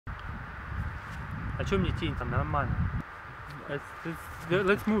А чё мне тень там? Нормально.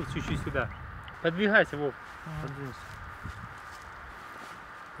 Let's move чуть-чуть сюда. Подвигайся, Вов.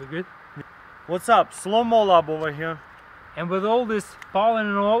 We good? What's up? Slow-mo lab over here. And with all this pollen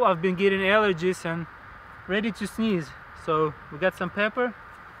and all, I've been getting allergies and ready to sneeze. So we got some pepper.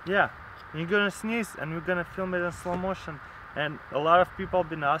 Yeah, you're gonna sneeze and we're gonna film it in slow motion. And a lot of people have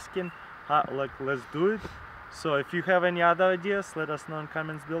been asking, like, let's do it. So if you have any other ideas, let us know in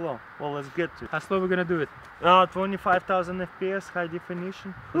comments below. Well, let's get to it. How slow are we gonna do it? 25,000 FPS, high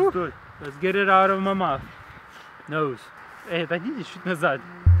definition. Let's do it. Let's get it out of my mouth. Nose. Эй, отойдите чуть назад.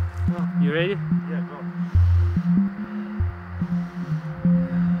 You ready? Yeah, go.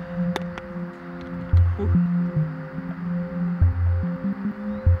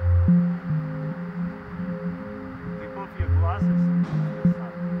 Take off your glasses.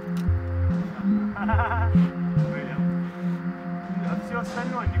 А все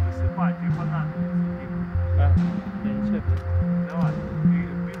остальное не высыпай, ты понадобится. Я ничего. Давай,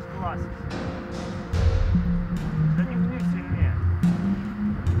 без glasses. Занихни сильнее.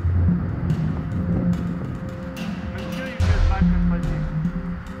 Make sure you get back in position.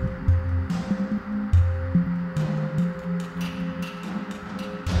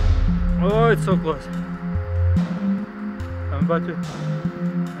 Oh, it's so close. I'm about to sneeze.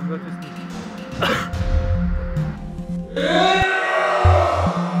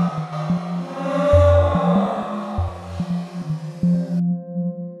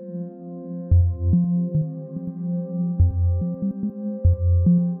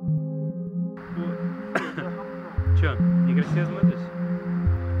 Чё, некрасиво смотришь?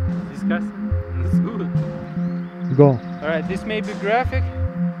 Disgusting? It's good. Go. Alright, this may be graphic,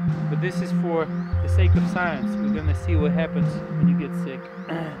 but this is for the sake of science. We're gonna see what happens when you get sick.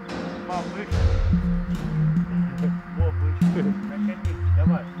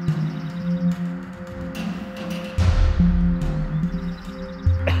 Давай.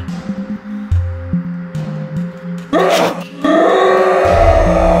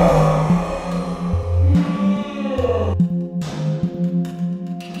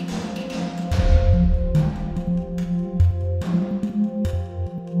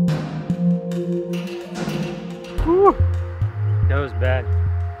 That was bad.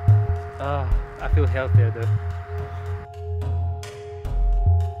 I feel healthier though.